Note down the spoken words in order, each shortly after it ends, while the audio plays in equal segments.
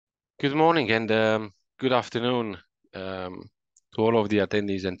Good morning and good afternoon to all of the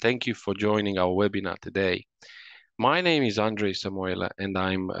attendees, and thank you for joining our webinar today. My name is Andrei Samoila, and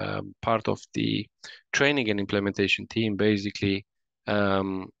I'm part of the training and implementation team. Basically,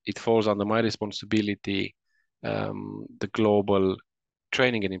 it falls under my responsibility, the global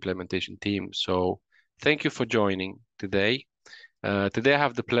training and implementation team. So thank you for joining today. Today I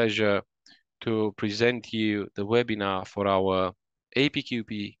have the pleasure to present you the webinar for our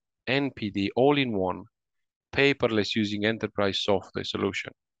APQP NPD all-in-one paperless using enterprise software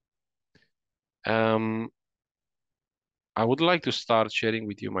solution. I would like to start sharing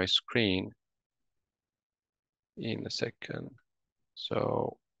with you my screen in a second.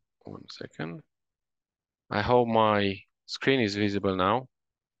 So 1 second. I hope my screen is visible now.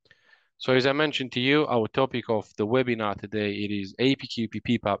 So as I mentioned to you, our topic of the webinar today, it is APQP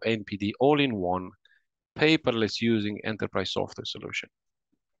PPAP NPD all-in-one paperless using enterprise software solution.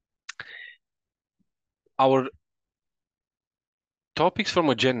 Our topics from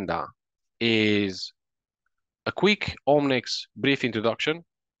agenda is a quick Omnex brief introduction.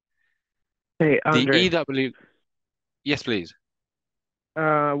 Hey, Andrei. The EW, yes, please.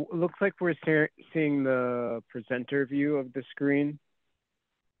 Looks like we're seeing the presenter view of the screen.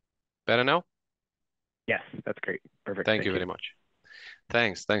 Better now? Yes, that's great. Perfect. Thank you very much.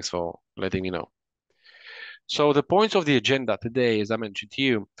 Thanks for letting me know. So the points of the agenda today, as I mentioned to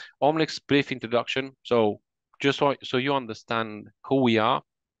you, Omnex brief introduction. So just so you understand who we are,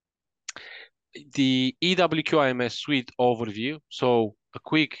 the EWQIMS suite overview. So a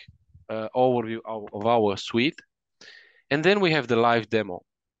quick overview of our suite. And then we have the live demo.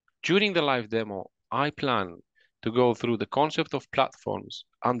 During the live demo, I plan to go through the concept of platforms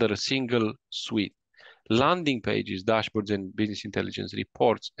under a single suite. Landing pages, dashboards, and business intelligence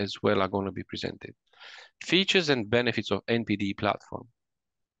reports as well are going to be presented. Features and benefits of NPD platform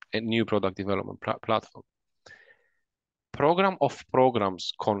and new product development platform. Program of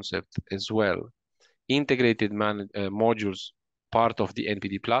programs concept as well. Integrated modules, part of the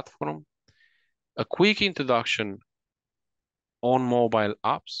NPD platform. A quick introduction on mobile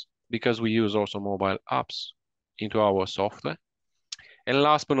apps, because we use also mobile apps into our software. And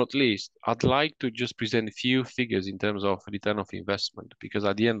last but not least, I'd like to just present a few figures in terms of return of investment, because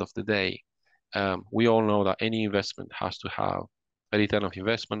at the end of the day, we all know that any investment has to have a return of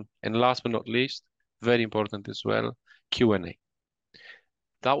investment. And last but not least, very important as well, Q&A.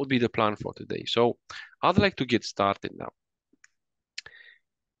 That would be the plan for today. So I'd like to get started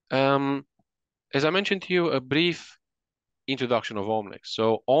now. As I mentioned to you, a brief introduction of Omnex.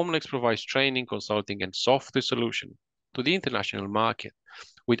 So Omnex provides training, consulting, and software solution to the international market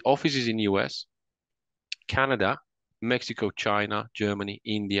with offices in US, Canada, Mexico, China, Germany,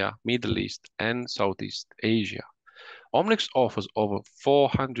 India, Middle East, and Southeast Asia. Omnex offers over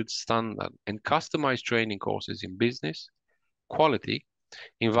 400 standard and customized training courses in business, quality,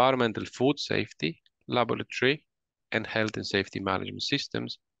 environmental food safety, laboratory, and health and safety management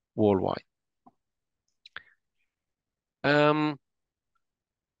systems worldwide. In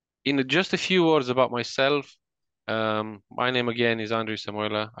just a few words about myself, my name again is Andrei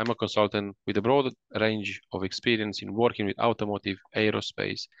Samoila. I'm a consultant with a broad range of experience in working with automotive,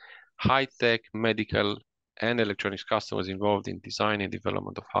 aerospace, high-tech, medical, and electronics customers involved in design and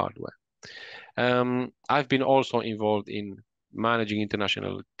development of hardware. I've been also involved in managing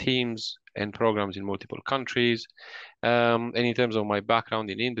international teams and programs in multiple countries. And in terms of my background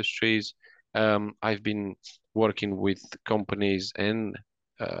in industries, I've been working with companies and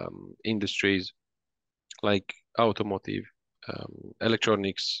industries like automotive,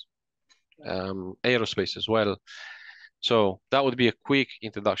 electronics, aerospace as well. So that would be a quick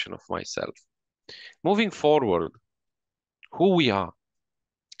introduction of myself. Moving forward, who we are.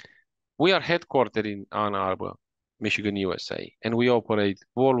 We are headquartered in Ann Arbor, Michigan, USA, and we operate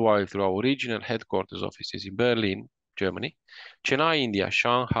worldwide through our regional headquarters offices in Berlin, Germany, Chennai, India,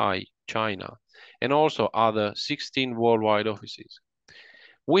 Shanghai, China, and also other 16 worldwide offices.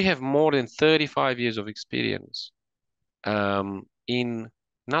 We have more than 35 years of experience in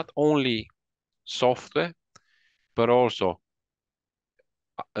not only software, but also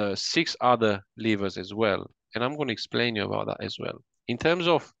 6 other levers as well. And I'm going to explain you about that as well. In terms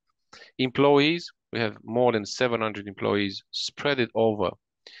of employees, we have more than 700 employees spread it over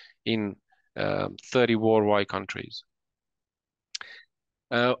in 30 worldwide countries.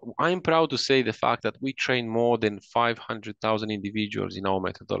 I'm proud to say the fact that we train more than 500,000 individuals in our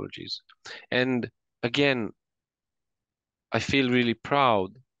methodologies. And again, I feel really proud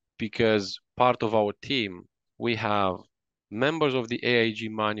because part of our team, we have members of the AIG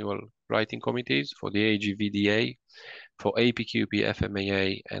manual writing committees for the AIG VDA, for APQP,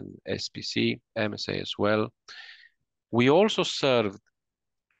 FMAA, and SPC, MSA as well. We also served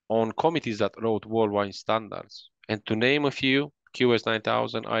on committees that wrote worldwide standards. And to name a few, QS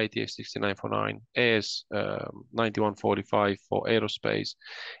 9000, IATF 6949, AS 9145 for aerospace.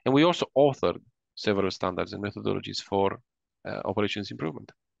 And we also authored several standards and methodologies for operations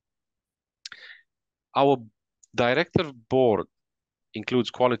improvement. Our director board includes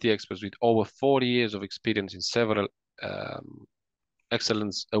quality experts with over 40 years of experience in several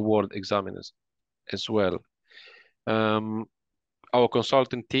Excellence Award examiners as well. Our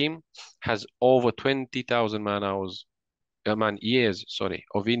consultant team has over 20,000 man years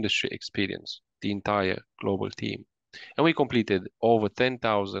of industry experience, the entire global team. And we completed over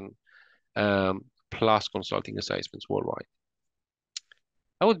 10,000 plus consulting assessments worldwide.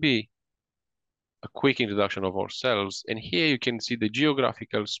 That would be a quick introduction of ourselves. And here you can see the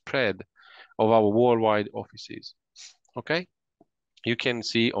geographical spread of our worldwide offices. Okay. You can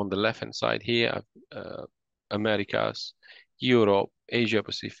see on the left-hand side here, Americas, Europe, Asia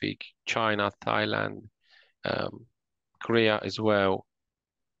Pacific, China, Thailand, Korea as well.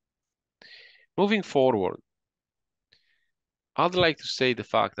 Moving forward, I'd like to say the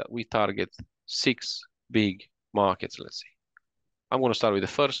fact that we target 6 big markets, let's say. I'm going to start with the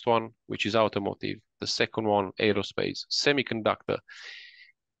first one, which is automotive. The second one, aerospace, semiconductor,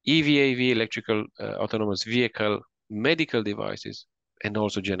 EV/AV, electrical autonomous vehicle, medical devices, and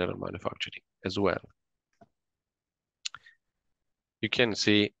also general manufacturing as well. You can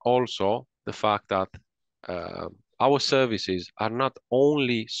see also the fact that our services are not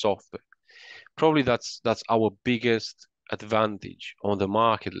only software. Probably that's our biggest advantage on the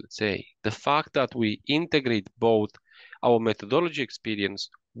market, let's say. The fact that we integrate both our methodology experience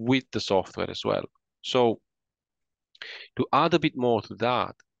with the software as well. So to add a bit more to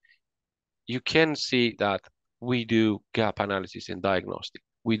that, you can see that we do gap analysis and diagnostic.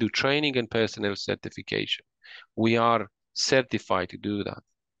 We do training and personnel certification. We are certified to do that.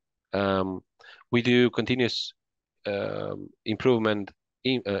 We do continuous improvement,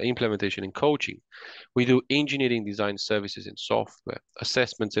 implementation and coaching. We do engineering design services and software,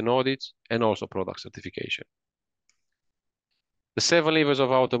 assessments and audits, and also product certification. The 7 levers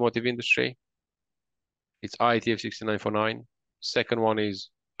of automotive industry, it's IATF 6949. Second one is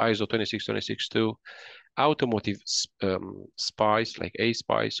ISO 26262, automotive SPICE, like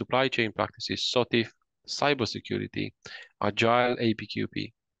A-SPICE, supply chain practices, SOTIF, cybersecurity, agile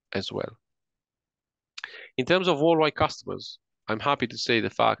APQP as well. In terms of worldwide customers, I'm happy to say the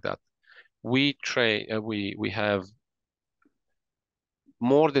fact that we have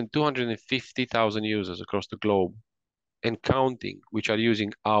more than 250,000 users across the globe and counting, which are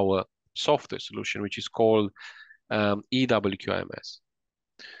using our software solution, which is called EWQMS.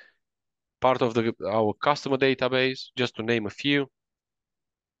 Part of our customer database, just to name a few,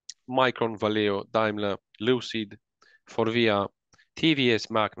 Micron, Valeo, Daimler, Lucid, Forvia, TVS,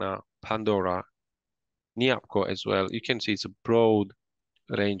 Magna, Pandora, Niapco as well. You can see it's a broad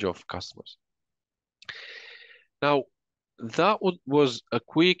range of customers. Now, that was a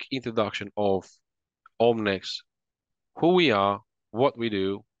quick introduction of Omnex, who we are, what we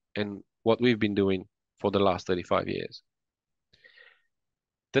do, and what we've been doing for the last 35 years.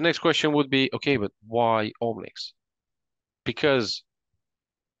 The next question would be, okay, but why Omnex? Because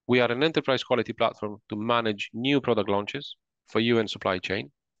we are an enterprise quality platform to manage new product launches for you and supply chain.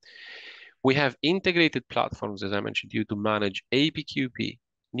 We have integrated platforms, as I mentioned to you, to manage APQP,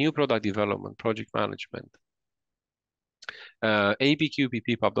 new product development, project management, APQP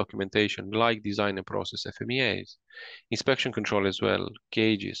PPAP documentation, like design and process FMEAs, inspection control as well,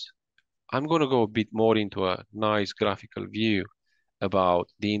 gauges. I'm going to go a bit more into a nice graphical view about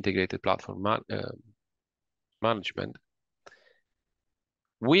the integrated platform management.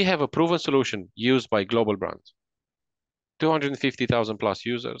 We have a proven solution used by global brands, 250,000 plus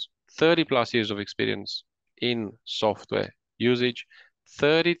users, 30 plus years of experience in software usage,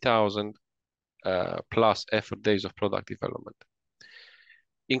 30,000 plus effort days of product development.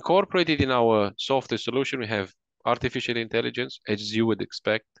 Incorporated in our software solution, we have artificial intelligence, as you would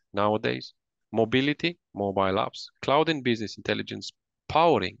expect nowadays, mobility, mobile apps, cloud and business intelligence,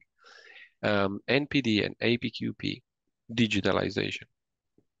 powering NPD and APQP digitalization.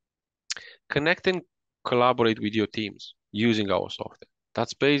 Connect and collaborate with your teams using our software.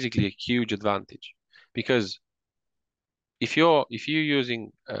 That's basically a huge advantage, because if you're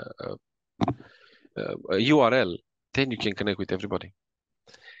using a URL, then you can connect with everybody.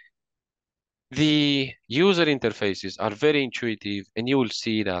 The user interfaces are very intuitive, and you will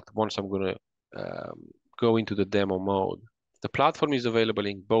see that once I'm going to go into the demo mode. The platform is available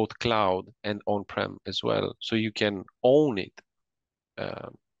in both cloud and on-prem as well, so you can own it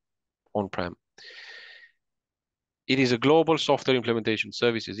on-prem. It is a global software implementation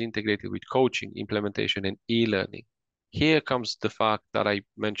services integrated with coaching, implementation, and e-learning. Here comes the fact that I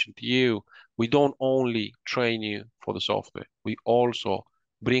mentioned to you. We don't only train you for the software, we also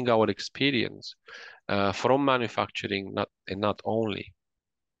bring our experience from manufacturing, not only,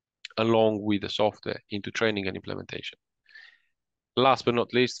 along with the software into training and implementation. Last but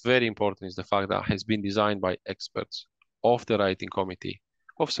not least, very important is the fact that it has been designed by experts of the writing committee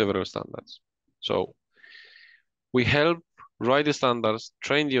of several standards. So we help write the standards,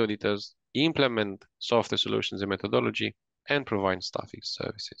 train the auditors, implement software solutions and methodology, and provide staffing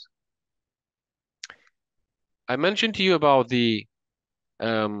services. I mentioned to you about the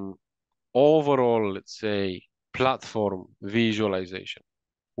overall, let's say, platform visualization.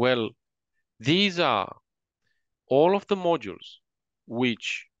 Well, these are all of the modules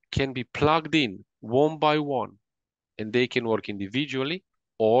which can be plugged in one by one, and they can work individually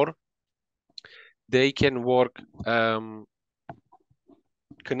or they can work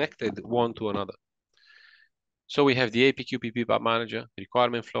connected one to another. So we have the APQP PPAP Manager,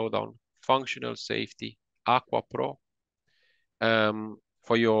 Requirement Flowdown, Functional Safety, Aqua Pro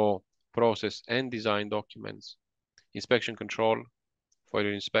for your process and design documents, Inspection Control for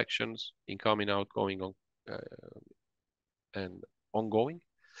your inspections, incoming, outgoing, and ongoing,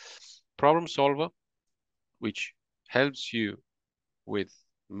 Problem Solver, which helps you with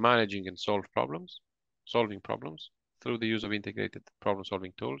managing and solving problems through the use of integrated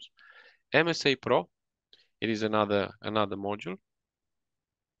problem-solving tools. MSA Pro, it is another module.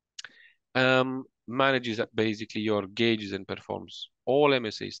 Manages basically your gauges and performs all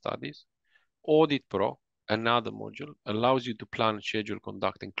MSA studies. Audit Pro, another module, allows you to plan, schedule,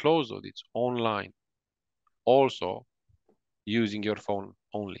 conduct, and close audits online, also using your phone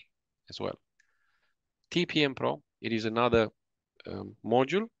only as well. TPM Pro, it is another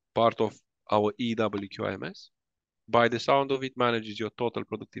module, part of our EWQMS. By the sound of it, manages your total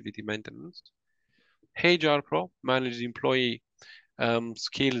productivity maintenance. HR Pro manages employee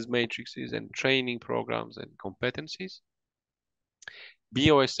skills matrices and training programs and competencies.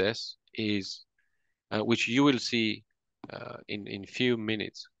 BOSS is, which you will see in few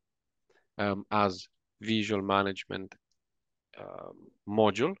minutes as visual management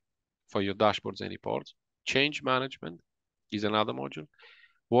module for your dashboards and reports. Change management is another module.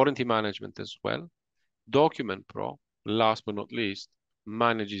 Warranty management as well. Document Pro, last but not least,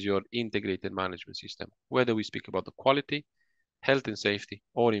 manages your integrated management system. Whether we speak about the quality, health and safety,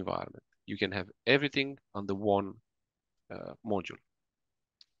 or environment, you can have everything under one module.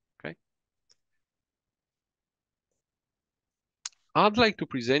 Okay. I'd like to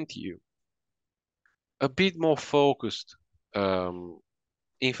present to you a bit more focused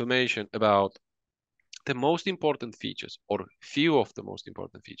information about the most important features, or few of the most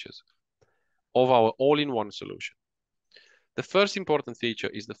important features, of our all-in-one solution. The first important feature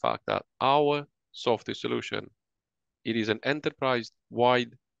is the fact that our software solution, it is an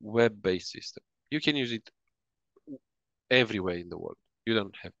enterprise-wide web-based system. You can use it everywhere in the world. You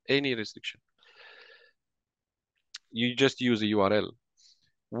don't have any restriction. You just use a URL.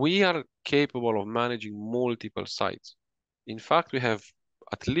 We are capable of managing multiple sites. In fact, we have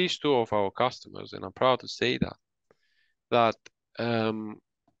at least 2 of our customers, and I'm proud to say that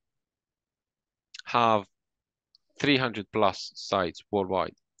have 300 plus sites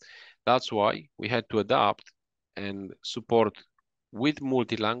worldwide. That's why we had to adapt and support with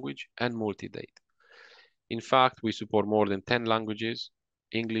multi-language and multi-date. In fact, we support more than 10 languages: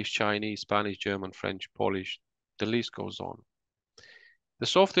 English, Chinese, Spanish, German, French, Polish, the list goes on. The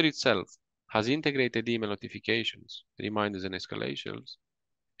software itself has integrated email notifications, reminders, and escalations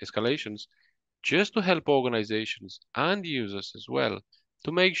just to help organizations and users as well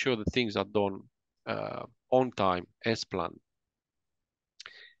to make sure that things are done on time as planned.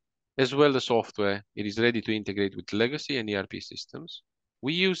 As well, the software, it is ready to integrate with legacy and ERP systems.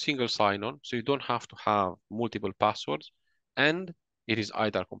 We use single sign-on, so you don't have to have multiple passwords, and it is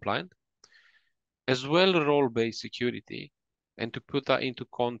ITAR compliant. As well, role-based security. And to put that into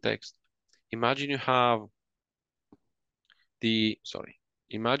context, imagine you have the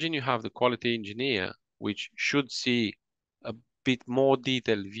quality engineer, which should see a bit more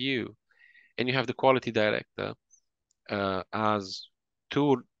detailed view, and you have the quality director as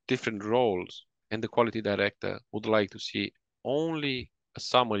 2 different roles, and the quality director would like to see only a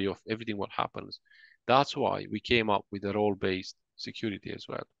summary of everything what happens. That's why we came up with a role-based security as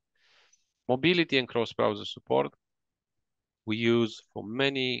well. Mobility and cross-browser support we use for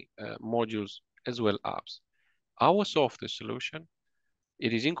many modules as well apps. Our software solution,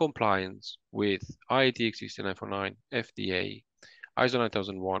 it is in compliance with IATF 16949, FDA, ISO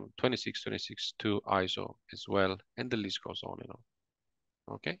 9001, 26262 ISO as well, and the list goes on and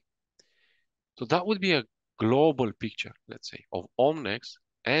on. Okay? So that would be a global picture, let's say, of Omnex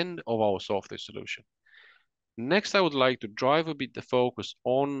and of our software solution. Next, I would like to drive a bit the focus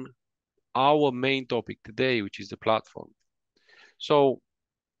on our main topic today, which is the platform. So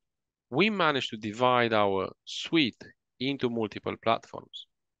we managed to divide our suite into multiple platforms.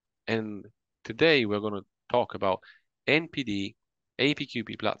 And today we're going to talk about NPD,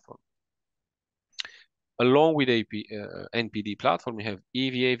 APQP platform. Along with NPD platform, we have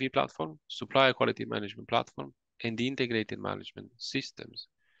EVAV platform, supplier quality management platform, and the integrated management systems,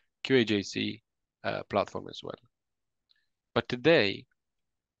 QAJC platform as well. But today,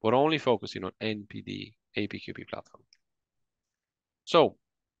 we're only focusing on NPD APQP platform. So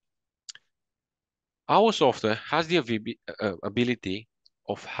our software has the ability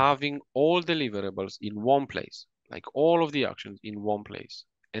of having all deliverables in one place, like all of the actions in one place,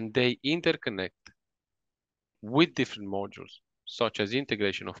 and they interconnect with different modules, such as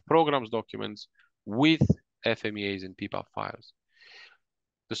integration of programs documents with FMEAs and PPAP files.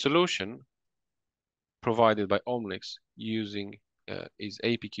 The solution provided by Omnex using is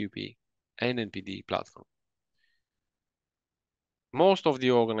APQP and NPD platform. Most of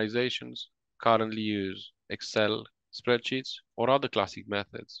the organizations currently use Excel, spreadsheets, or other classic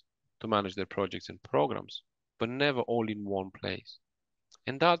methods to manage their projects and programs, but never all in one place.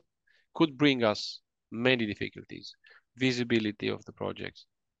 And that could bring us many difficulties: visibility of the projects,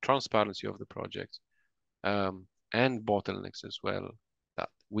 transparency of the projects, and bottlenecks as well, that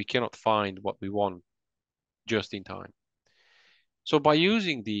we cannot find what we want just in time. So by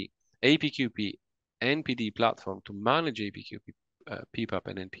using the APQP NPD platform to manage APQP, PPAP,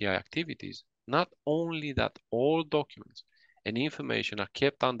 and NPI activities, not only that all documents and information are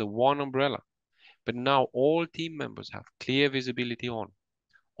kept under one umbrella, but now all team members have clear visibility on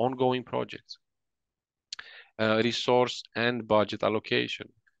ongoing projects, resource and budget allocation,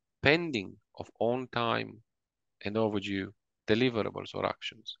 pending of on-time and overdue deliverables or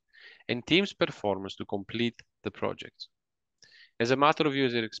actions, and team's performance to complete the projects. As a matter of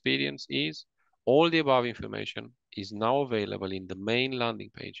user experience is, all the above information is now available in the main landing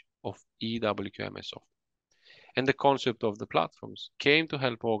page of EWQMS software. And the concept of the platforms came to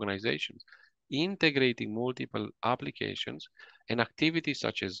help organizations integrating multiple applications and activities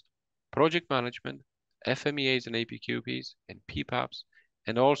such as project management, FMEAs and APQPs, and PPAPs,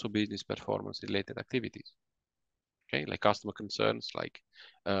 and also business performance related activities. Okay, like customer concerns, like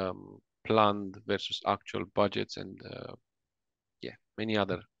planned versus actual budgets, and many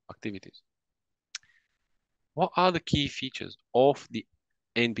other activities. What are the key features of the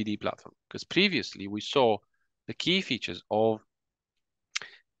NPD platform? Because previously we saw the key features of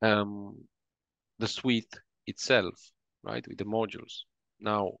the suite itself, right, with the modules.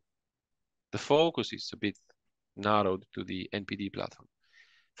 Now, the focus is a bit narrowed to the NPD platform.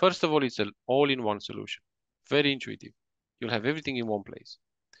 First of all, it's an all-in-one solution, very intuitive. You'll have everything in one place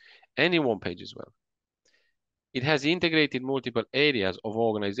and in one page as well. It has integrated multiple areas of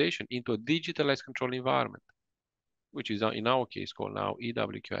organization into a digitalized control environment, which is in our case called now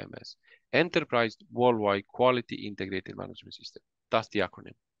EWQMS, Enterprise Worldwide Quality Integrated Management System. That's the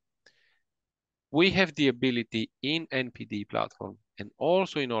acronym. We have the ability in NPD platform and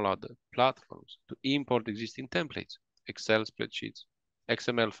also in all other platforms to import existing templates, Excel spreadsheets,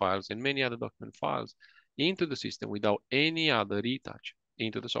 XML files, and many other document files into the system without any other retouch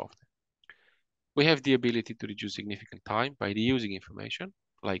into the software. We have the ability to reduce significant time by reusing information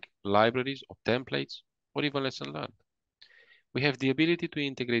like libraries or templates or even lesson learned. We have the ability to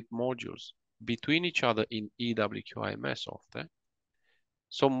integrate modules between each other in EWQIMS software.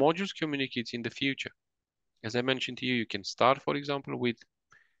 So modules communicate in the future. As I mentioned to you, you can start, for example, with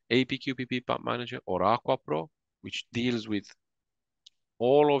APQP PPAP Manager or Aqua Pro, which deals with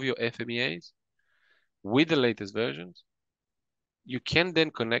all of your FMEAs with the latest versions. You can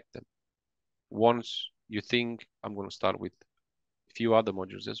then connect them once you think I'm going to start with a few other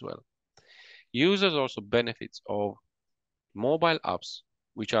modules as well. Users also benefits of mobile apps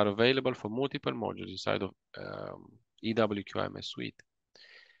which are available for multiple modules inside of EWQIMS suite.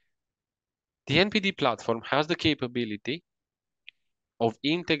 The NPD platform has the capability of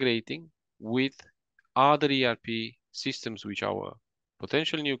integrating with other ERP systems which our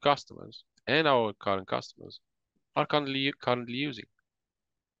potential new customers and our current customers are currently using.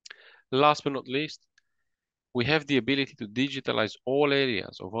 Last but not least, we have the ability to digitalize all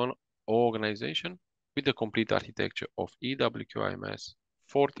areas of an organization with the complete architecture of EWQIMS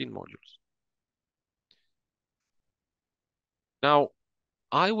 14 modules. Now,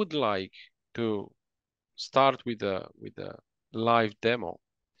 I would like to start with a live demo.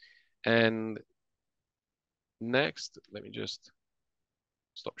 And next, let me just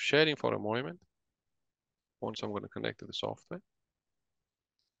stop sharing for a moment. Once I'm going to connect to the software.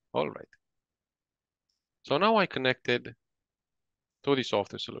 All right. So now I connected to the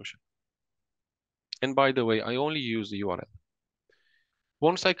software solution. And by the way, I only use the URL.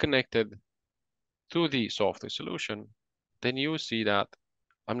 Once I connected to the software solution, then you see that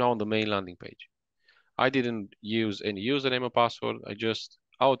I'm now on the main landing page. I didn't use any username or password. I just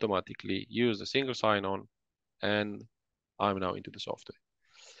automatically used a single sign-on, and I'm now into the software.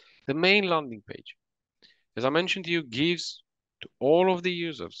 The main landing page, as I mentioned to you, gives to all of the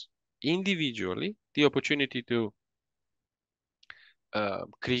users individually the opportunity to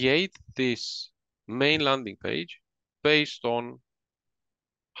create this main landing page based on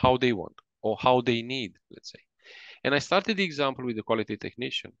how they want or how they need, let's say. And I started the example with the quality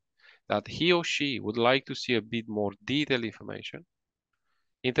technician that he or she would like to see a bit more detailed information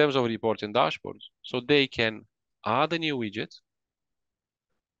in terms of reports and dashboards, so they can add a new widget,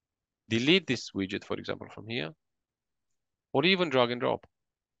 delete this widget, for example, from here, or even drag and drop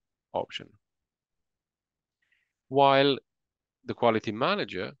option. While the quality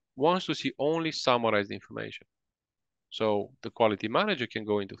manager wants to see only summarized information. So the quality manager can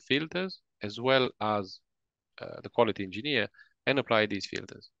go into filters as well as the quality engineer and apply these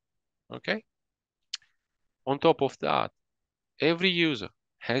filters. Okay. On top of that, every user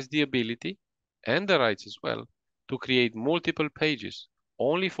has the ability and the rights as well to create multiple pages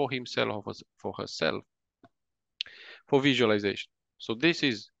only for himself or for herself for visualization. So this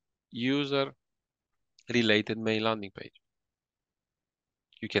is user related main landing page.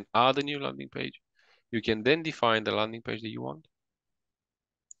 You can add a new landing page. You can then define the landing page that you want.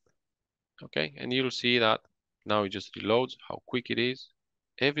 Okay, and you'll see that now it just reloads, how quick it is.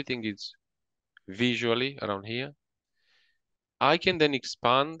 Everything is visually around here. I can then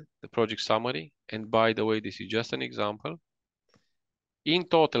expand the project summary. And by the way, this is just an example. In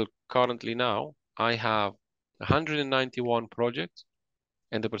total, currently now, I have 191 projects,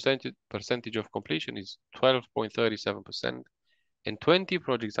 and the percentage of completion is 12.37%, and 20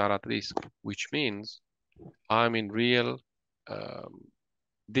 projects are at risk, which means I'm in real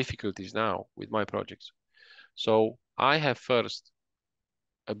difficulties now with my projects. So I have first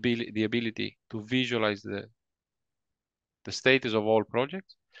the ability to visualize the status of all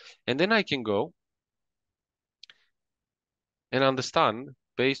projects, and then I can go and understand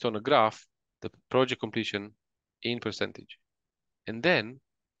based on a graph the project completion in percentage. And then,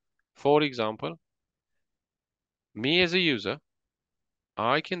 for example, me as a user,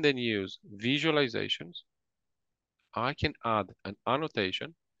 I can then use visualizations. I can add an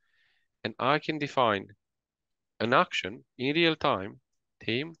annotation, and I can define an action in real time.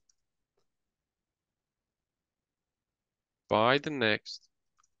 Team, by the next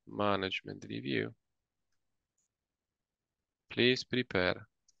management review, please prepare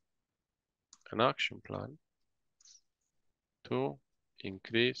an action plan to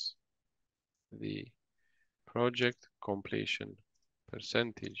increase the project completion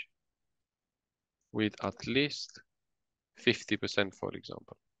percentage with at least 50%, for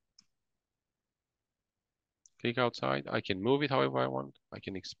example. Click outside. I can move it however I want. I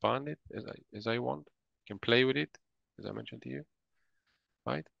can expand it as I want. I can play with it, as I mentioned to you,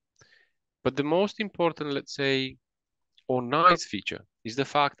 right? But the most important, let's say, or nice feature is the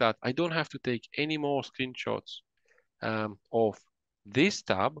fact that I don't have to take any more screenshots of this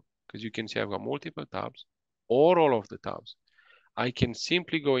tab, because you can see I've got multiple tabs, or all of the tabs. I can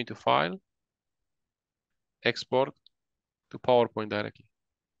simply go into File, Export to PowerPoint directly.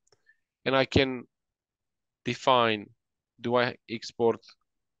 And I can define, do I export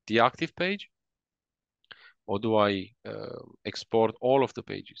the active page, or do I export all of the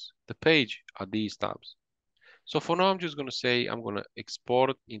pages? The page are these tabs. So for now, I'm just going to say I'm going to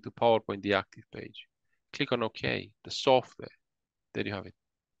export into PowerPoint the active page. Click on OK, the software. There you have it.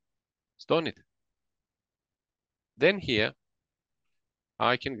 It's done it. Then here,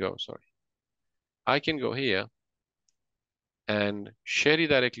 I can go here and share it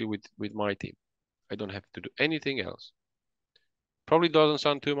directly with my team. I don't have to do anything else. Probably doesn't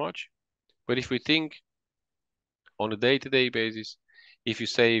sound too much, but if we think on a day-to-day basis, if you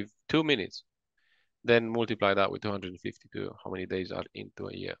save 2 minutes, then multiply that with 252, how many days are into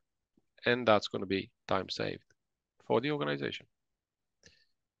a year. And that's going to be time saved for the organization.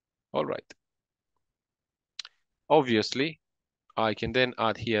 All right. Obviously, I can then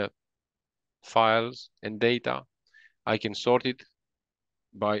add here files and data. I can sort it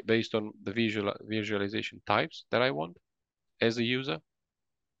based on the visualization types that I want. as a user.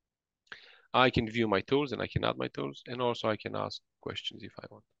 I can view my tools and I can add my tools, and also I can ask questions if I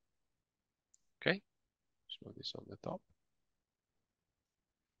want. Okay, let's move this on the top.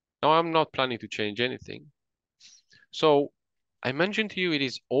 Now I'm not planning to change anything. So I mentioned to you it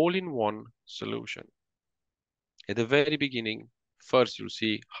is all-in-one solution. At the very beginning, first you'll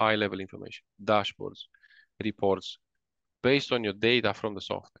see high-level information, dashboards, reports, based on your data from the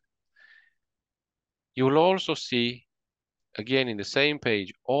software. You will also see, again, in the same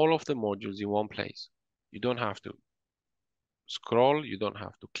page, all of the modules in one place. You don't have to scroll, you don't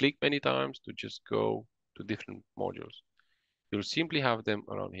have to click many times to just go to different modules. You'll simply have them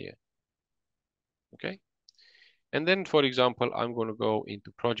around here. Okay? And then, for example, I'm going to go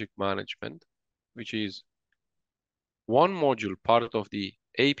into project management, which is one module part of the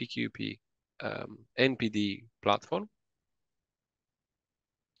APQP NPD platform.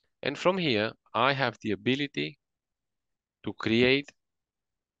 And from here, I have the ability to create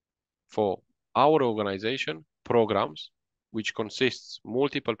for our organization programs, which consists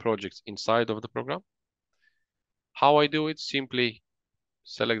multiple projects inside of the program. How I do it, simply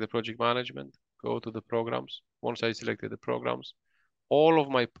select the project management, go to the programs. Once I selected the programs, all of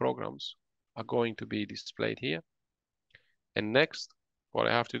my programs are going to be displayed here. And next, what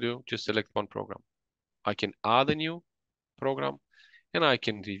I have to do, just select one program. I can add a new program and I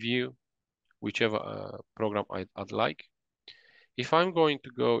can review whichever program I'd like. If I'm going to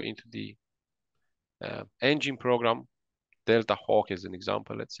go into the engine program, Delta Hawk as an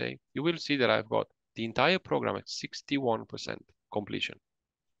example, let's say, you will see that I've got the entire program at 61% completion.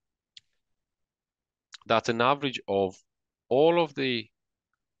 That's an average of all of the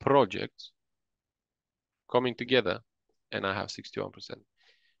projects coming together, and I have 61%.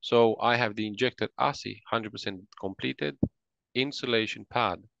 So I have the injected ASI 100% completed, insulation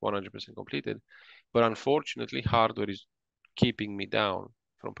pad 100% completed, but unfortunately hardware is keeping me down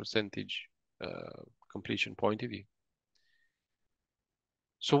from percentage completion point of view.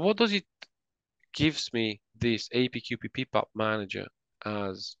 So what does it gives me this APQP PPAP manager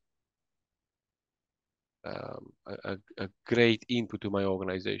as a great input to my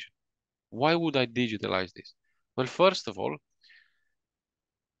organization? Why would I digitalize this? Well, first of all,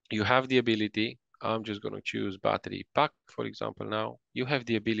 you have the ability, I'm just going to choose battery pack, for example, now. You have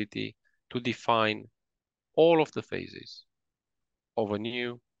the ability to define all of the phases of a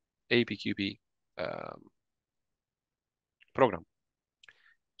new APQP program.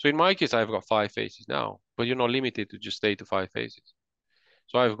 So in my case, I've got 5 phases now, but you're not limited to just stay to 5 phases.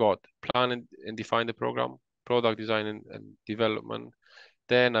 So I've got plan and define the program, product design and development.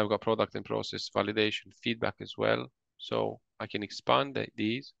 Then I've got product and process validation, feedback as well. So I can expand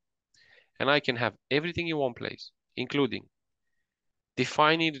these and I can have everything in one place, including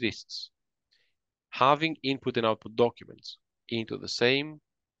defining risks, having input and output documents into the same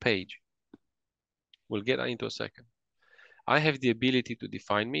page. We'll get into a second. I have the ability to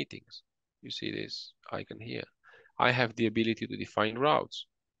define meetings. You see this icon here. I have the ability to define routes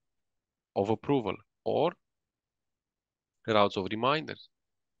of approval or routes of reminders.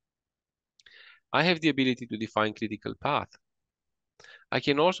 I have the ability to define critical path. I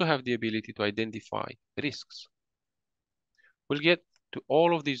can also have the ability to identify risks. We'll get to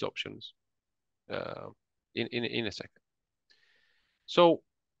all of these options in a second. So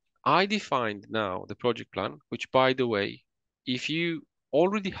I defined now the project plan, which, by the way, if you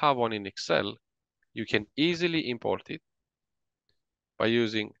already have one in Excel, you can easily import it by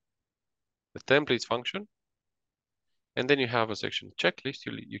using the templates function. And then you have a section checklist,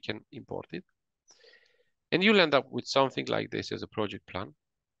 you can import it. And you'll end up with something like this as a project plan.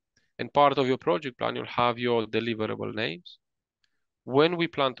 And part of your project plan, you'll have your deliverable names, when we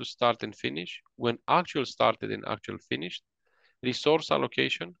plan to start and finish, when actual started and actual finished, resource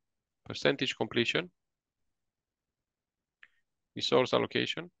allocation, percentage completion, resource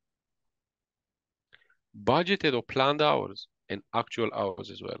allocation, budgeted or planned hours, and actual hours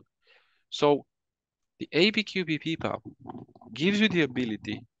as well. So the APQP PPAP gives you the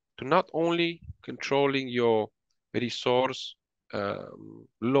ability to not only controlling your resource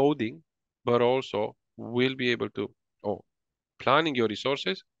loading, but also will be able to, planning your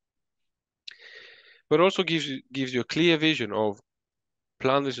resources, but also gives you a clear vision of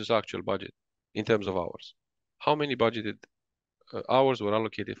plan versus actual budget in terms of hours. How many budgeted hours were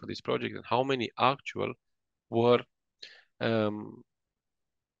allocated for this project and how many actual were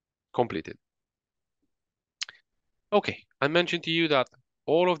completed. Okay, I mentioned to you that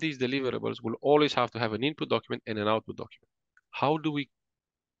all of these deliverables will always have to have an input document and an output document. How do we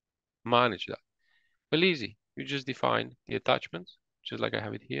manage that? Well, easy. You just define the attachments, just like I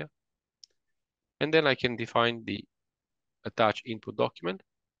have it here. And then I can define the attach input document.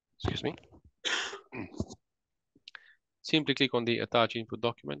 Excuse me. Simply click on the attach input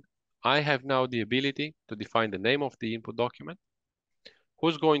document. I have now the ability to define the name of the input document,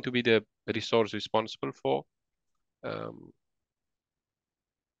 who's going to be the resource responsible for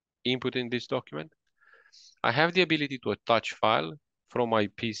inputting this document. I have the ability to attach file from my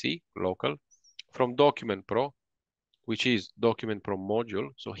PC, local, from Document Pro, which is Document Pro module.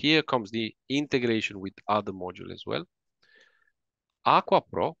 So here comes the integration with other module as well. Aqua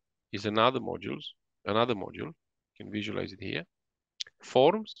Pro is another module. You can visualize it here.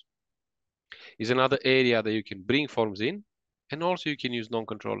 Forms is another area that you can bring forms in, and also you can use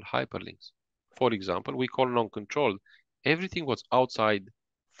non-controlled hyperlinks. For example, we call non-controlled everything what's outside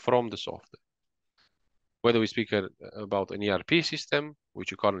from the software. Whether we speak about an ERP system,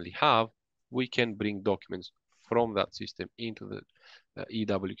 which you currently have, we can bring documents from that system into the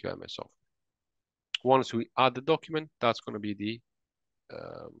EWQMS software. Once we add the document, that's going to be the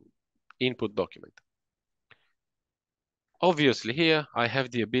input document. Obviously, here I have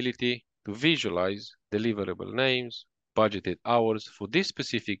the ability to visualize deliverable names, budgeted hours for this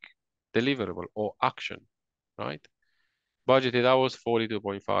specific deliverable or action, right? Budgeted hours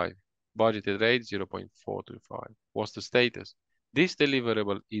 42.5, budgeted rate 0.425. What's the status? This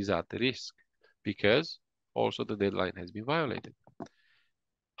deliverable is at risk because also the deadline has been violated.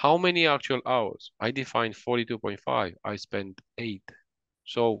 How many actual hours? I defined 42.5. I spent 8.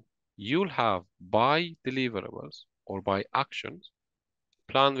 So you'll have by deliverables or by actions,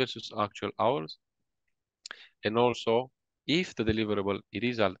 plan versus actual hours, and also if the deliverable it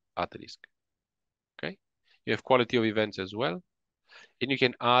is at risk. Okay, you have quality of events as well, and you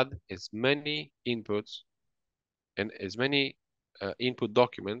can add as many inputs and as many input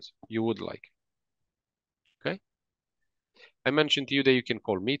documents you would like. Okay, I mentioned to you that you can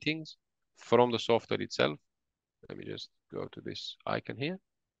call meetings from the software itself. Let me just go to this icon here.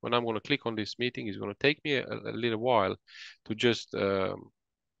 When I'm going to click on this meeting, it's going to take me a little while to just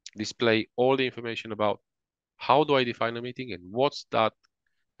display all the information about how do I define a meeting and what's that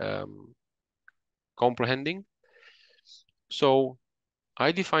comprehending. So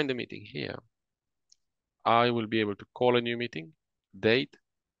I define the meeting here. I will be able to call a new meeting, date,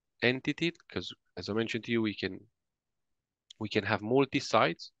 entity, because as I mentioned to you, we can have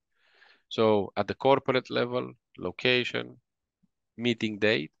multi-sites. So at the corporate level, location, meeting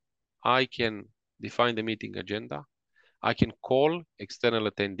date, I can define the meeting agenda. I can call external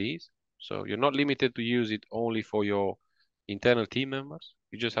attendees. So you're not limited to use it only for your internal team members.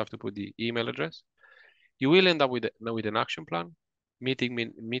 You just have to put the email address. You will end up with an action plan,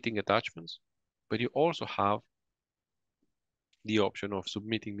 meeting attachments, but you also have the option of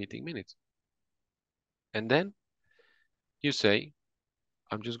submitting meeting minutes. And then you say,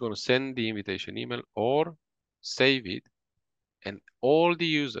 I'm just going to send the invitation email or save it, and all the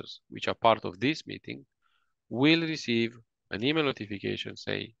users which are part of this meeting will receive an email notification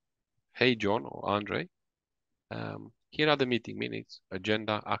say, hey, John or Andrei, here are the meeting minutes,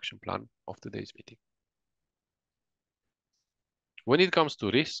 agenda, action plan of today's meeting. When it comes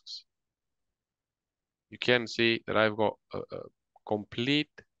to risks, you can see that I've got a complete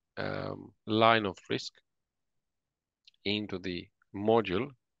line of risk into the module,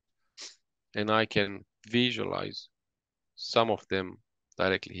 and I can visualize some of them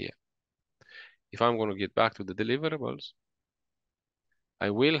directly here. If I'm going to get back to the deliverables,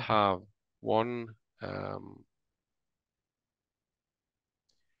 I will have one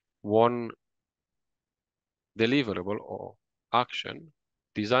deliverable or action,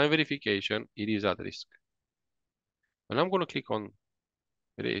 design verification, it is at risk. When I'm going to click on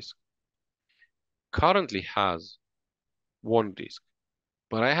risk, currently has one risk,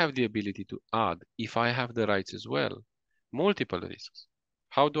 but I have the ability to add, if I have the rights as well, multiple risks.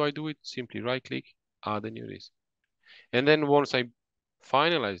 How do I do it? Simply right click, add a new risk. And then once I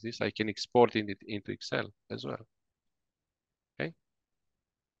finalize this, I can export it into Excel as well. Okay.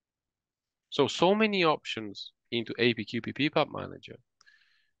 So many options into APQP PPAP Manager,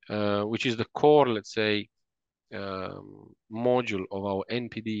 which is the core, let's say, module of our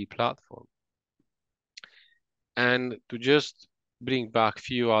NPD platform. And to just bring back a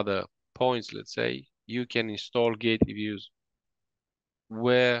few other points, let's say, you can install gate reviews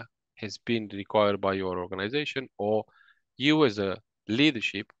where has been required by your organization, or you as a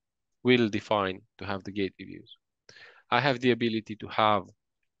leadership will define to have the gate reviews. I have the ability to have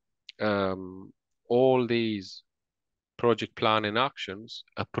all these project plan and actions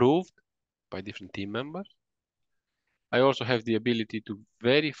approved by different team members. I also have the ability to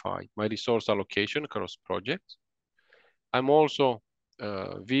verify my resource allocation across projects. I'm also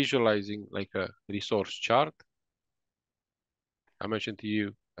visualizing like a resource chart I mentioned to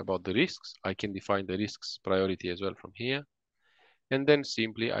you about the risks. I can define the risks priority as well from here. And then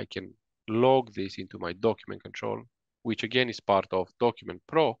simply I can log this into my document control, which again is part of Document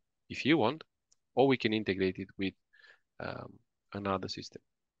Pro if you want, or we can integrate it with another system.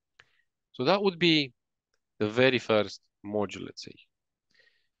 So that would be the very first module, let's say.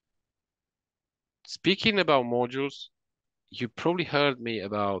 Speaking about modules, you probably heard me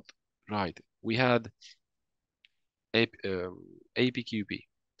about, right, we had APQP,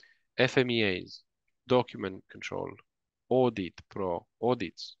 FMEAs, document control, audit pro,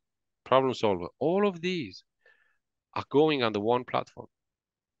 audits, problem solver. All of these are going under one platform.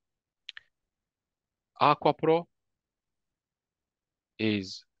 Aqua Pro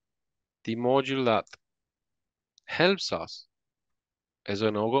is the module that helps us as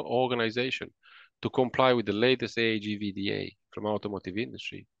an organization to comply with the latest AAG-VDA from automotive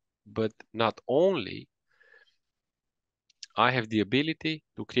industry. But not only, I have the ability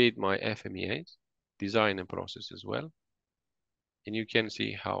to create my FMEAs, design and process as well. And you can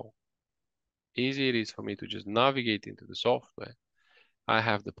see how easy it is for me to just navigate into the software. I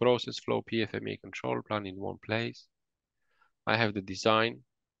have the process flow PFMEA control plan in one place. I have the design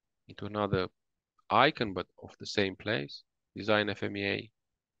into another icon, but of the same place. Design FMEA,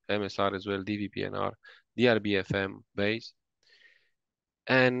 MSR as well, DVPNR, DRBFM base.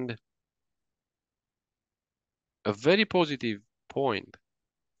 And a very positive point,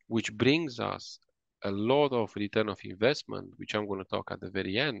 which brings us a lot of return of investment, which I'm going to talk at the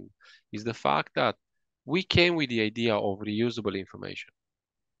very end, is the fact that we came with the idea of reusable information.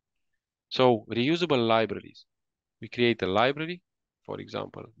 So reusable libraries. We create a library, for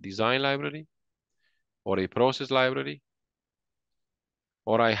example, design library, or a process library,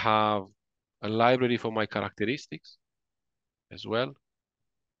 or I have a library for my characteristics as well,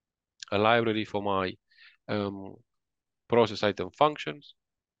 a library for my process item functions,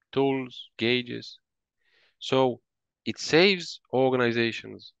 tools, gauges. So it saves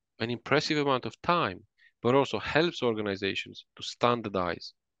organizations an impressive amount of time, but also helps organizations to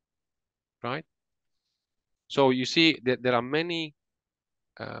standardize, right? So you see that there are many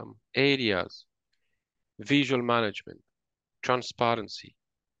areas: visual management, transparency,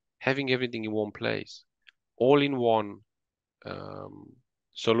 having everything in one place, all in one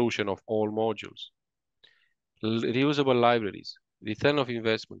solution of all modules, reusable libraries, return of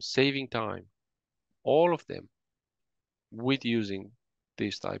investment, saving time, all of them with using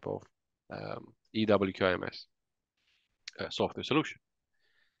this type of EWQIMS software solution.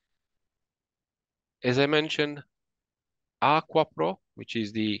 As I mentioned, Aqua Pro, which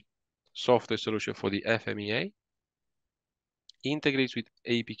is the software solution for the FMEA, integrates with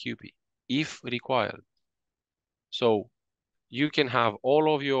APQP if required. So you can have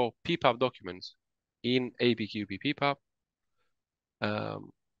all of your PPAP documents in APQP PPAP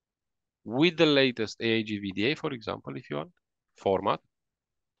with the latest AAG-VDA, for example, if you want, format,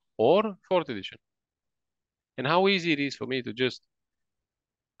 or 4th edition. And how easy it is for me to just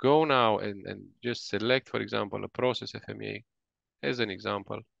go now and just select, for example, a process FMEA as an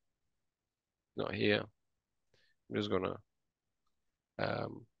example. Not here. I'm just gonna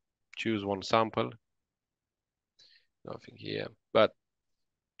choose one sample. Nothing here. But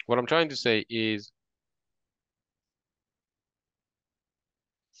what I'm trying to say is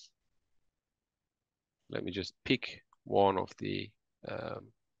let me just pick one of the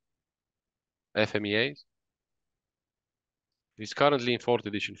FMEAs. It's currently in 4th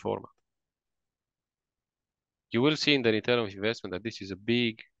edition format. You will see in the return of investment that this is a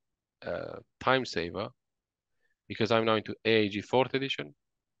big time saver because I'm now into AAG 4th edition,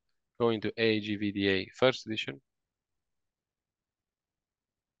 going to AAG VDA 1st edition.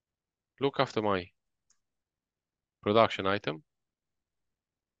 Look after my production item.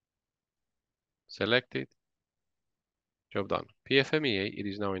 Select it. Job done. PFMEA, it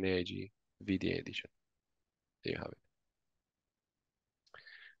is now in AAG VDA edition. There you have it.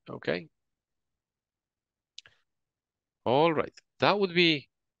 Okay. All right. That would be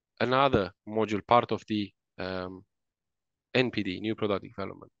another module, part of the NPD, new product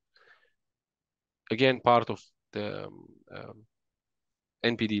development. Again, part of the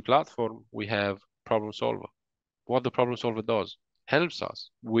NPD platform, we have problem solver. What the problem solver does, helps us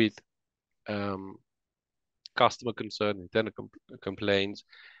with customer concern, internal complaints,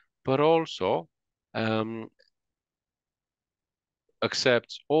 but also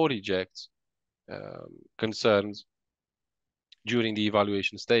accepts or rejects concerns during the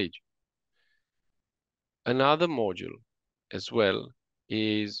evaluation stage. Another module as well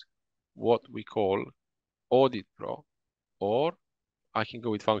is what we call Audit Pro, or I can go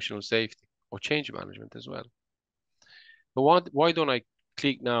with functional safety or change management as well. But why don't I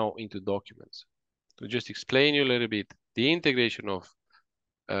click now into documents to just explain you a little bit the integration of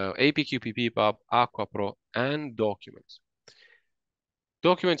APQP, PPAP, Aqua Pro, and documents.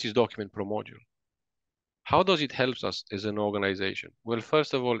 Documents is document pro module. How does it help us as an organization? Well,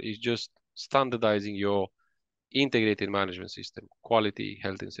 first of all, it's just standardizing your integrated management system, quality,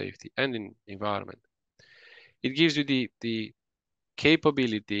 health and safety, and in environment. It gives you the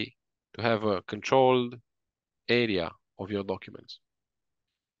capability to have a controlled area of your documents.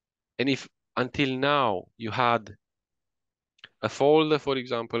 And if until now you had a folder, for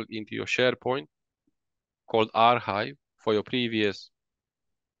example, into your SharePoint called archive for your previous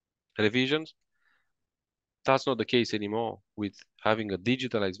revisions, that's not the case anymore with having a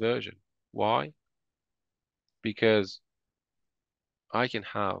digitalized version. Why? Because I can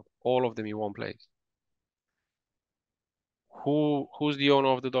have all of them in one place. Who's the owner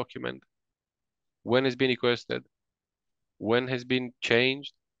of the document? When has been requested? When has been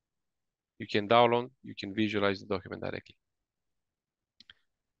changed? You can download, you can visualize the document directly.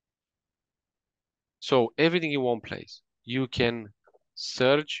 So everything in one place. You can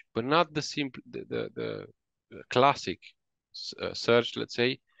search, but not the simple, the classic search, let's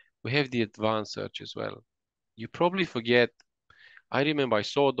say. We have the advanced search as well. You probably forget. I remember I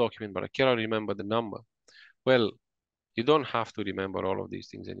saw a document, but I cannot remember the number. Well, you don't have to remember all of these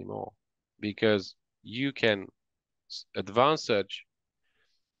things anymore because you can advanced search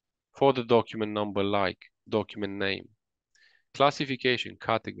for the document number, like document name, classification,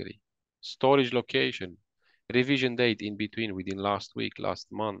 category, storage location, revision date in between within last week, last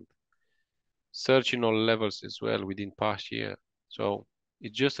month, searching all levels as well within past year. So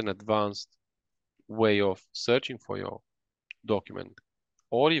it's just an advanced way of searching for your document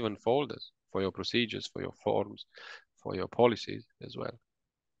or even folders for your procedures, for your forms, for your policies as well.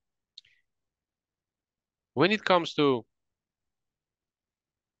 When it comes to,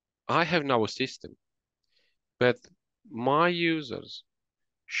 I have now a system, but my users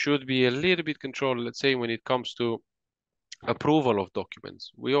should be a little bit controlled, let's say, when it comes to approval of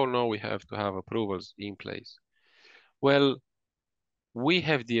documents. We all know we have to have approvals in place. Well, we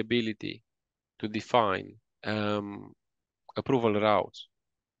have the ability to define approval routes,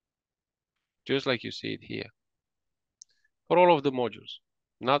 just like you see it here, for all of the modules,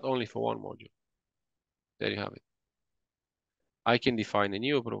 not only for one module. There you have it. I can define a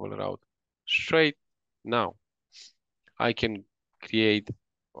new approval route straight now. I can create,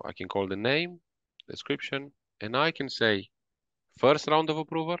 or I can call the name, description, and I can say first round of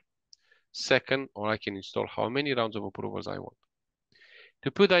approval, second, or I can install how many rounds of approvals I want.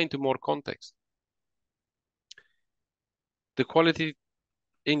 To put that into more context, the quality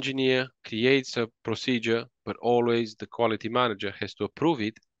engineer creates a procedure, but always the quality manager has to approve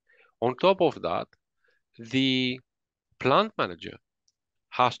it. On top of that, the plant manager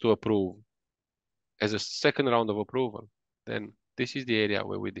has to approve as a second round of approval. Then this is the area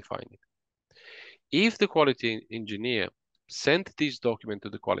where we define it. If the quality engineer sent this document to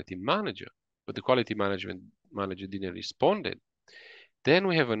the quality manager, but the quality manager didn't respond, then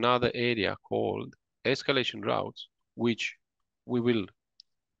we have another area called escalation routes, which we will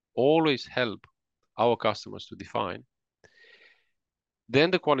always help our customers to define.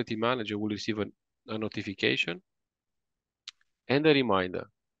 Then the quality manager will receive a notification and a reminder,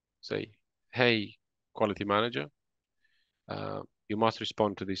 say, hey, quality manager, you must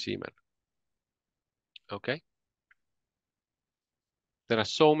respond to this email. Okay? There are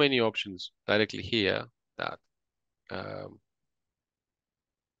so many options directly here that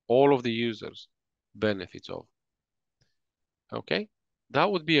all of the users benefits of. Okay? That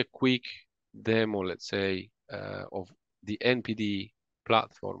would be a quick demo, let's say, of the NPD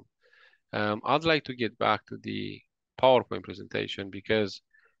platform. I'd like to get back to the PowerPoint presentation because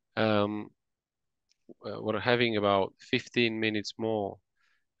we're having about 15 minutes more,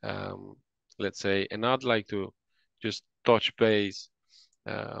 let's say, and I'd like to just touch base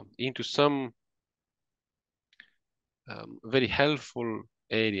into some very helpful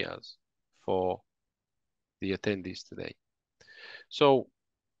areas for the attendees today. So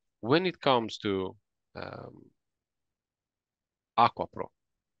when it comes to Aqua Pro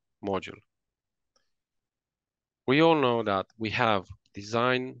module, we all know that we have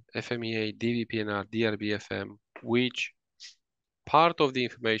design, FMEA, DVPNR, DRBFM, which part of the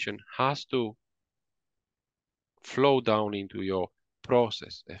information has to flow down into your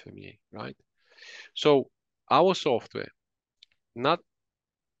process FMEA, right? So our software, not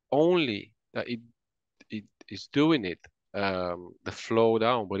only that it is doing it, the flow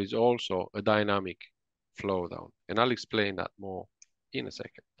down, but it's also a dynamic flow down. And I'll explain that more in a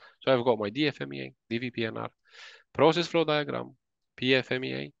second. So I've got my DFMEA, DVPNR, process flow diagram,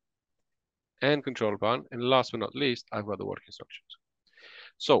 PFMEA, and control plan. And last but not least, I've got the work instructions.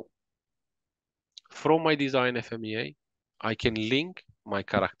 So from my design FMEA, I can link my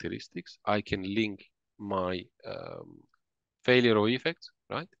characteristics. I can link my failure or effects,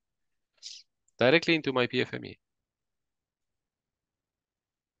 right? Directly into my PFMEA.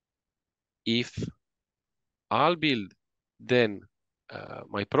 If I'll build then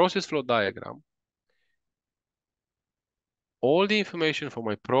my process flow diagram, all the information for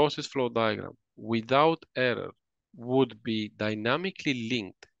my process flow diagram without error would be dynamically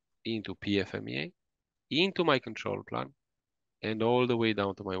linked into PFMEA, into my control plan, and all the way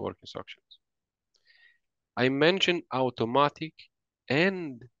down to my work instructions. I mentioned automatic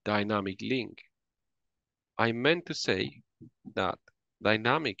and dynamic link. I meant to say that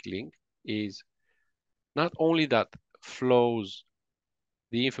dynamic link is not only that flows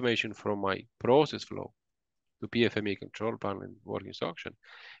the information from my process flow to PFMEA control plan and work instruction,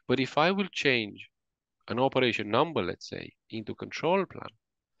 but if I will change an operation number, let's say, into control plan,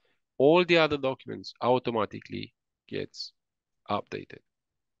 all the other documents automatically gets updated,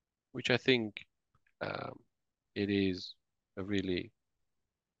 which I think it is a really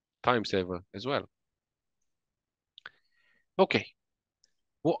time saver as well. Okay,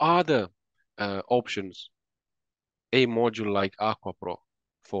 what are the options a module like AquaPro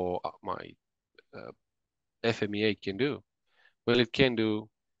for my FMEA can do? Well, it can do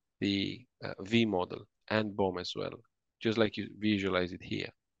the V model and BOM as well, just like you visualize it here.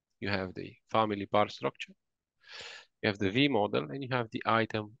 You have the family part structure, you have the V model, and you have the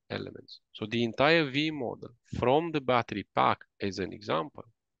item elements. So the entire V model from the battery pack, as an example,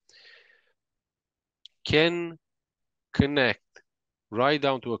 can connect right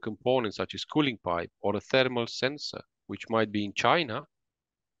down to a component such as cooling pipe or a thermal sensor, which might be in China,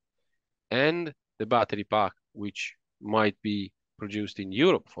 and the battery pack, which might be produced in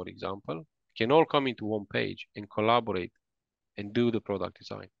Europe, for example, can all come into one page and collaborate and do the product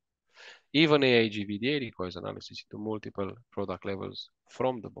design. Even AIGVDA requires analysis into multiple product levels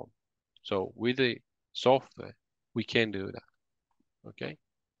from the BOM. So with the software, we can do that, okay?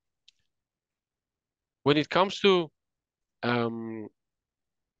 When it comes to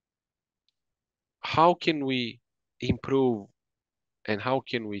how can we improve and how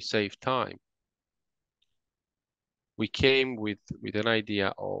can we save time, we came with an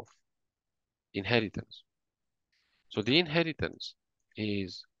idea of inheritance. So the inheritance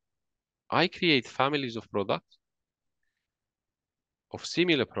is I create families of products, of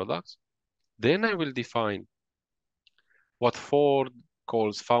similar products, then I will define what Ford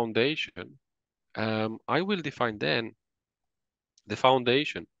calls foundation. I will define then the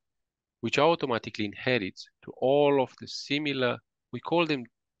foundation, which automatically inherits to all of the similar, we call them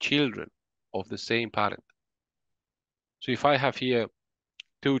children of the same parent. So if I have here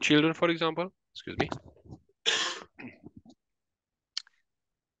 2 children, for example, excuse me,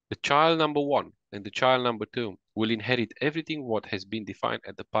 the child number 1 and the child number 2 will inherit everything what has been defined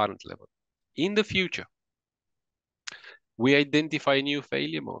at the parent level. In the future, we identify a new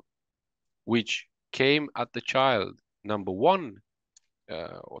failure mode, which came at the child number 1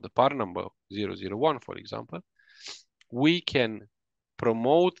 or the part number 001, for example. We can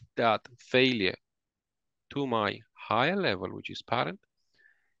promote that failure to my higher level, which is parent.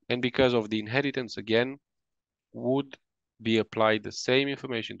 And because of the inheritance, again, would be applied the same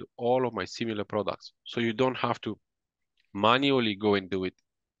information to all of my similar products. So you don't have to manually go and do it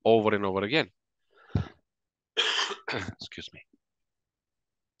over and over again. Excuse me.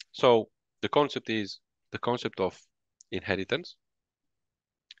 So the concept is the concept of inheritance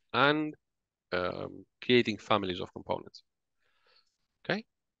and creating families of components. Okay.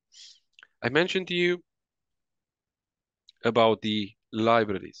 I mentioned to you about the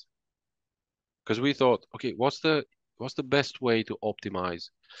libraries because we thought, okay, what's the best way to optimize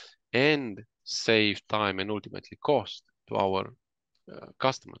and save time and ultimately cost to our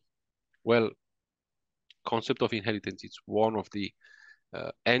customers? Well, concept of inheritance is one of the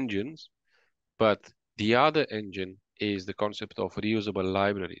engines, but the other engine is the concept of reusable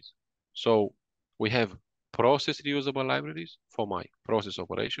libraries. So we have process reusable libraries for my process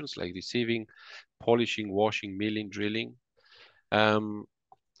operations like receiving, polishing, washing, milling, drilling, and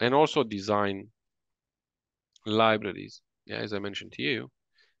also design libraries, yeah, as I mentioned to you,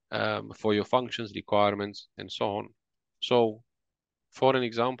 for your functions, requirements, and so on. So for an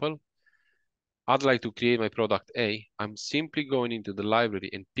example, I'd like to create my product A. I'm simply going into the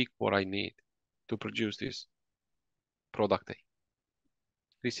library and pick what I need to produce this product A.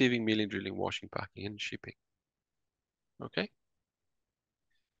 Receiving, milling, drilling, washing, packing, and shipping. Okay.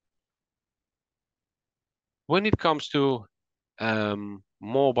 When it comes to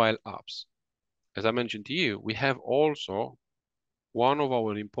mobile apps, as I mentioned to you, we have also one of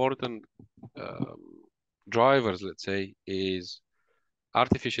our important drivers, let's say, is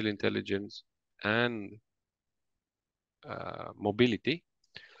artificial intelligence and mobility.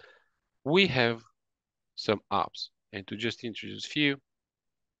 We have some apps, and to just introduce few,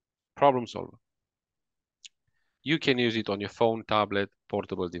 problem solver. You can use it on your phone, tablet,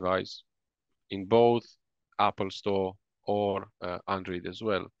 portable device, in both Apple Store or Android as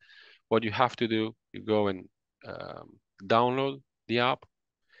well. What you have to do, you go and download the app,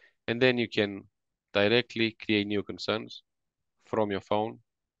 and then you can directly create new concerns from your phone.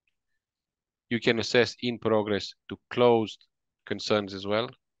 You can assess in progress to closed concerns as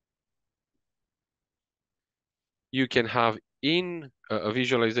well. You can have a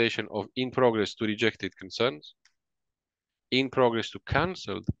visualization of in progress to rejected concerns, in progress to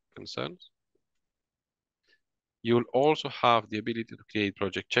canceled concerns. You will also have the ability to create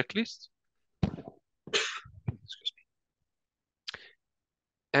project checklists. Excuse me.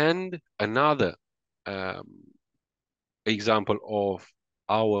 And another example of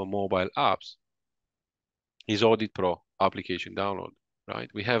our mobile apps is Audit Pro application download,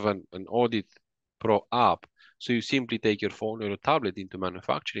 right? We have an Audit Pro app. So you simply take your phone or your tablet into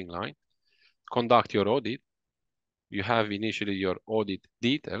manufacturing line, conduct your audit. You have initially your audit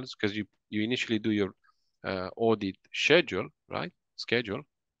details because you initially do your audit schedule, right? Schedule.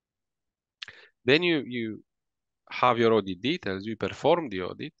 Then you have your audit details. You perform the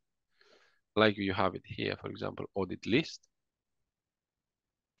audit, like you have it here, for example, audit list.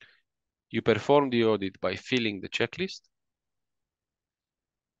 You perform the audit by filling the checklist.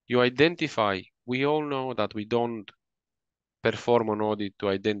 You identify, we all know that we don't perform an audit to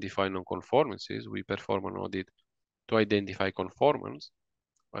identify non-conformances. We perform an audit to identify conformance.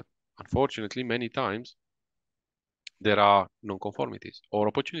 But unfortunately, many times, there are non-conformities or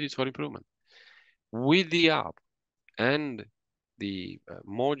opportunities for improvement. With the app and the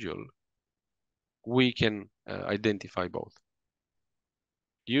module, we can identify both.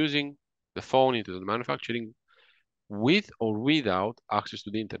 Using the phone into the manufacturing with or without access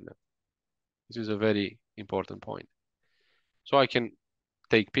to the internet. This is a very important point. So I can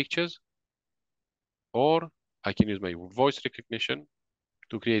take pictures, or I can use my voice recognition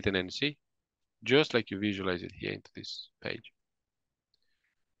to create an NC, just like you visualize it here into this page.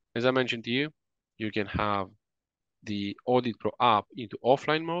 As I mentioned to you, you can have the Audit Pro app into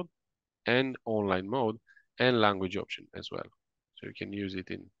offline mode and online mode and language option as well. So you can use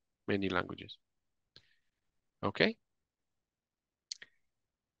it in many languages. Okay.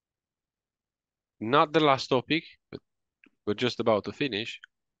 Not the last topic, but we're just about to finish.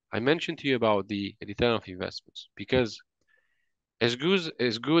 I mentioned to you about the return of investments because as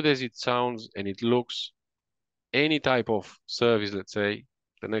good as it sounds and it looks, any type of service, let's say,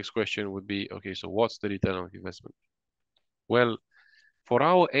 the next question would be, okay, so what's the return on investment? Well, for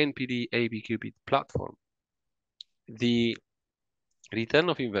our NPD APQP platform, the return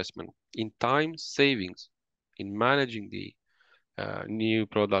of investment in time savings in managing the new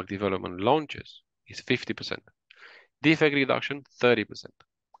product development launches is 50%. Defect reduction, 30%.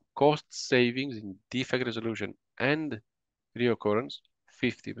 Cost savings in defect resolution and reoccurrence,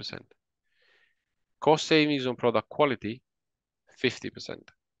 50%. Cost savings on product quality, 50%.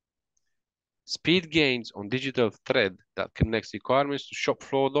 Speed gains on digital thread that connects requirements to shop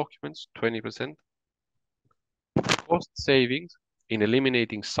floor documents, 20%. Cost savings in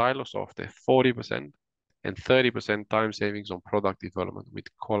eliminating silo software, 40%. And 30% time savings on product development with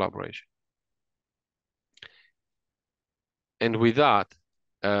collaboration. And with that,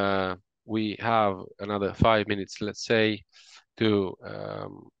 we have another 5 minutes, let's say, to,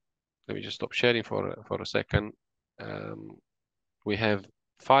 let me just stop sharing for a second. We have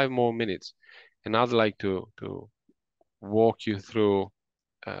 5 more minutes, and I'd like to walk you through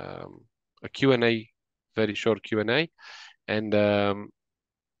a Q&A, very short Q&A, and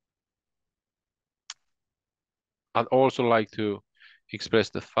I'd also like to express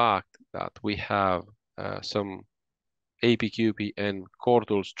the fact that we have some APQP and core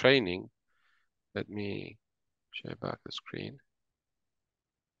tools training. Let me share back the screen.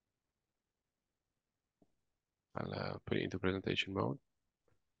 I'll put it into presentation mode.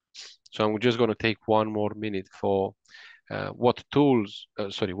 So I'm just going to take 1 more minute for what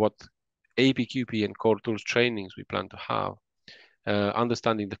APQP and core tools trainings we plan to have.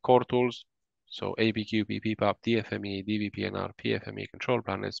 Understanding the core tools, so APQP, PPAP, DFME, DVPNR, PFME, control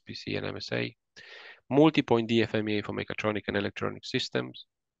plan, SPC, and MSA. Multi-point DFMEA for mechatronic and electronic systems.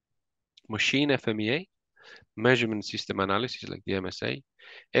 Machine FMEA measurement system analysis like the MSA,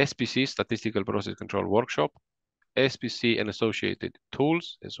 SPC, statistical process control workshop, SPC and associated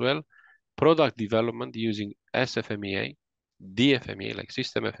tools as well, product development using SFMEA, DFMEA like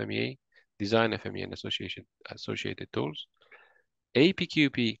system FMEA, design FMEA and associated tools,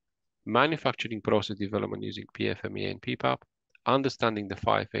 APQP, manufacturing process development using PFMEA and PPAP, understanding the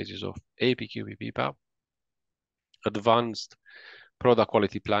 5 phases of APQP PPAP, advanced product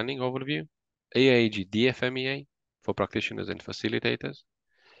quality planning overview, AAG DFMEA for practitioners and facilitators,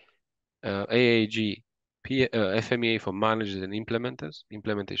 AAG FMEA for managers and implementers,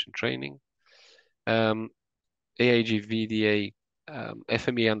 implementation training, AAG VDA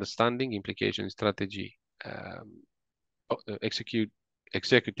FMEA understanding, implication strategy,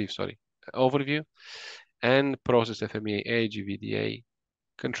 executive overview, and process FMEA AAG VDA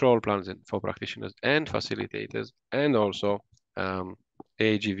control plans for practitioners and facilitators, and also AAG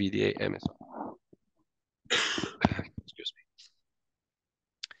VDA MSO. Excuse me.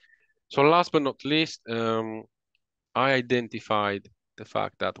 So last but not least, I identified the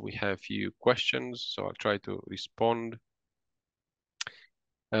fact that we have few questions, so I'll try to respond.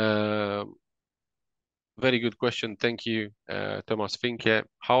 Very good question. Thank you, Thomas Finke.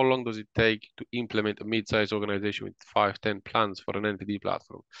 How long does it take to implement a mid-sized organization with 5-10 plans for an NPD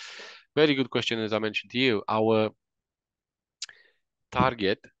platform? Very good question. As I mentioned to you, our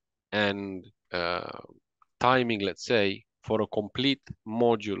target and timing, let's say, for a complete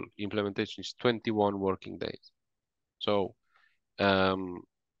module implementation is 21 working days. So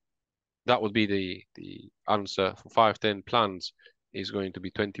that would be the answer. For 5-10 plans is going to be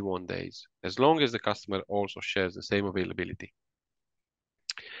 21 days, as long as the customer also shares the same availability.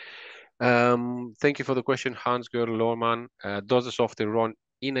 Thank you for the question, Hans-Gerd Lohmann. Does the software run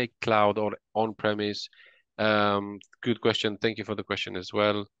in a cloud or on-premise? Good question. Thank you for the question as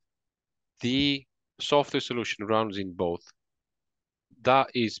well. The software solution runs in both.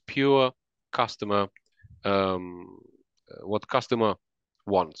 That is pure customer, what customer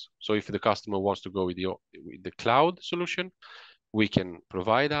wants. So if the customer wants to go with the cloud solution, we can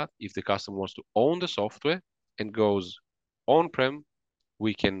provide that. If the customer wants to own the software and goes on-prem,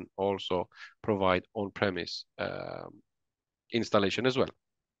 we can also provide on-premise installation as well.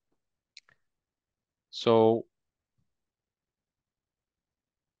 So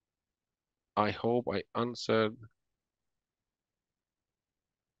I hope I answered.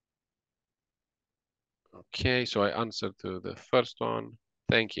 Okay, so I answered to the first one.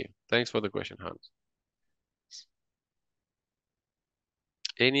 Thank you. Thanks for the question, Hans.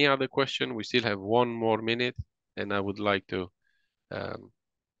 Any other question? We still have 1 more minute, and I would like to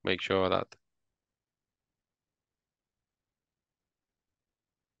make sure that.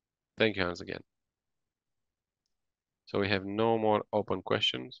 Thank you, Hans, again. So we have no more open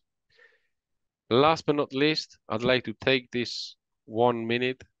questions. Last but not least, I'd like to take this 1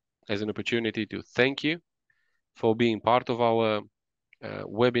 minute as an opportunity to thank you for being part of our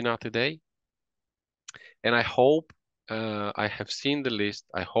webinar today. And I hope I have seen the list.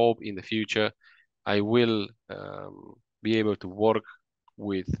 I hope in the future I will be able to work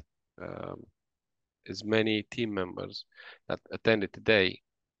with as many team members that attended today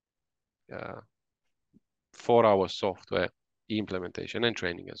for our software implementation and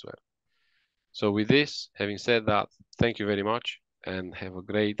training as well. So with this, having said that, thank you very much and have a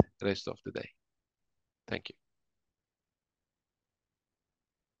great rest of the day. Thank you.